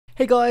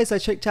Hey guys, I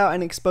checked out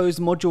an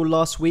Xposed module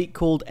last week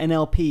called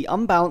NLP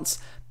Unbounce.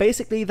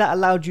 Basically that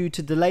allowed you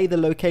to delay the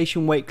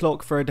location wake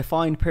clock for a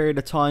defined period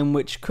of time,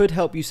 which could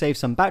help you save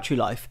some battery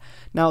life.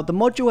 Now the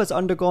module has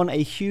undergone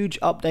a huge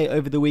update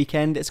over the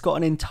weekend. It's got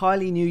an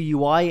entirely new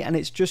UI and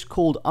it's just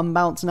called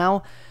Unbounce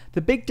now.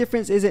 The big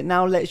difference is it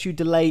now lets you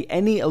delay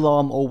any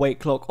alarm or wake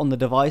clock on the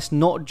device,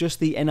 not just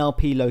the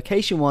NLP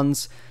location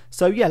ones.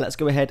 So yeah, let's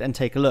go ahead and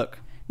take a look.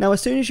 Now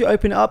as soon as you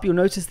open it up, you'll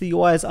notice the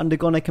UI has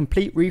undergone a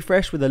complete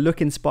refresh with a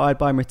look inspired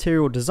by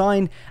material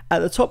design. At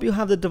the top you'll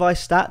have the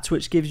device stats,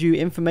 which gives you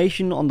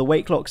information on the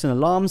wake clocks and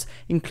alarms,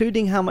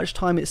 including how much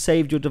time it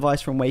saved your device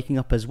from waking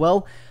up as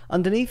well.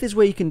 Underneath is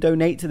where you can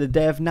donate to the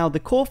dev. Now the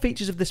core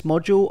features of this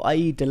module,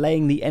 i.e.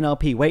 delaying the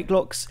NLP wake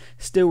clocks,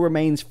 still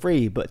remains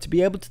free, but to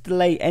be able to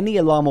delay any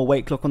alarm or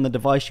wake clock on the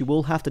device you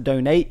will have to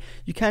donate.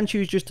 You can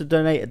choose just to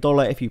donate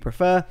 $1 if you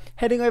prefer.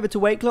 Heading over to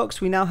wake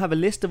clocks, we now have a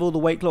list of all the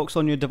wake clocks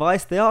on your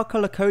device. They are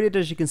color coded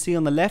as you can see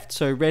on the left,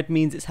 so red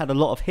means it's had a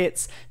lot of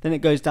hits, then it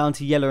goes down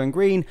to yellow and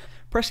green.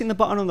 Pressing the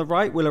button on the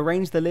right will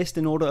arrange the list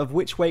in order of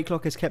which wake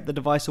clock has kept the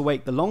device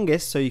awake the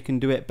longest, so you can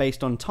do it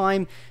based on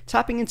time.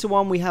 Tapping into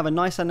one, we have a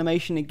nice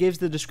animation. It gives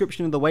the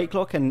description of the wake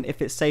clock and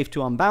if it's safe to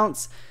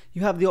unbounce.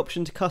 You have the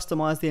option to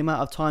customize the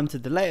amount of time to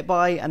delay it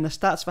by and the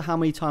stats for how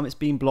many times it's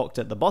been blocked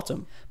at the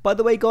bottom. By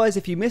the way guys,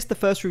 if you missed the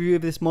first review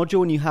of this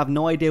module and you have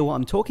no idea what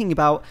I'm talking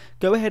about,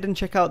 go ahead and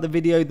check out the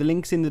video. The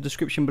link's in the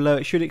description below.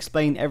 It should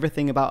explain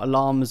everything about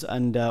alarms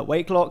and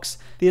wake clocks.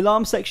 The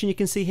alarm section you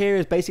can see here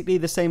is basically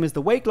the same as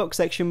the wake clock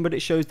section, but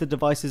it shows the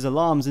device's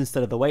alarms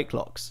instead of the wake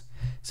clocks.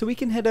 So we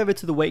can head over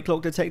to the wake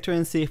clock detector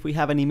and see if we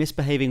have any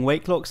misbehaving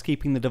wake clocks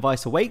keeping the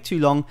device awake too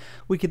long.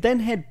 We could then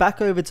head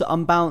back over to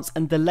Unbounce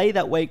and delay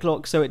that wake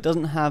clock so it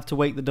doesn't have to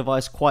wake the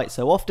device quite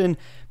so often.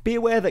 Be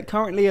aware that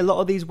currently a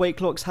lot of these wake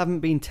clocks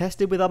haven't been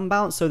tested with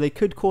Unbounce, so they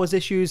could cause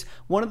issues.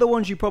 One of the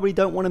ones you probably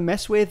don't want to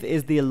mess with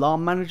is the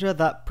alarm manager.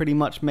 That pretty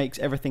much makes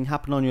everything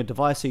happen on your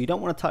device, so you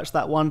don't want to touch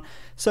that one.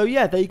 So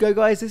yeah, there you go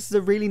guys, this is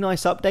a really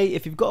nice update.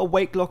 If you've got a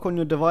wake clock on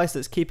your device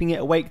that's keeping it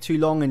awake too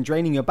long and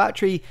draining your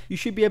battery, you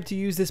should be able to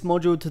use this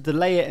module to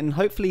delay it and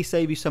hopefully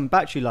save you some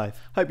battery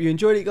life. Hope you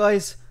enjoyed it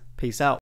guys, peace out.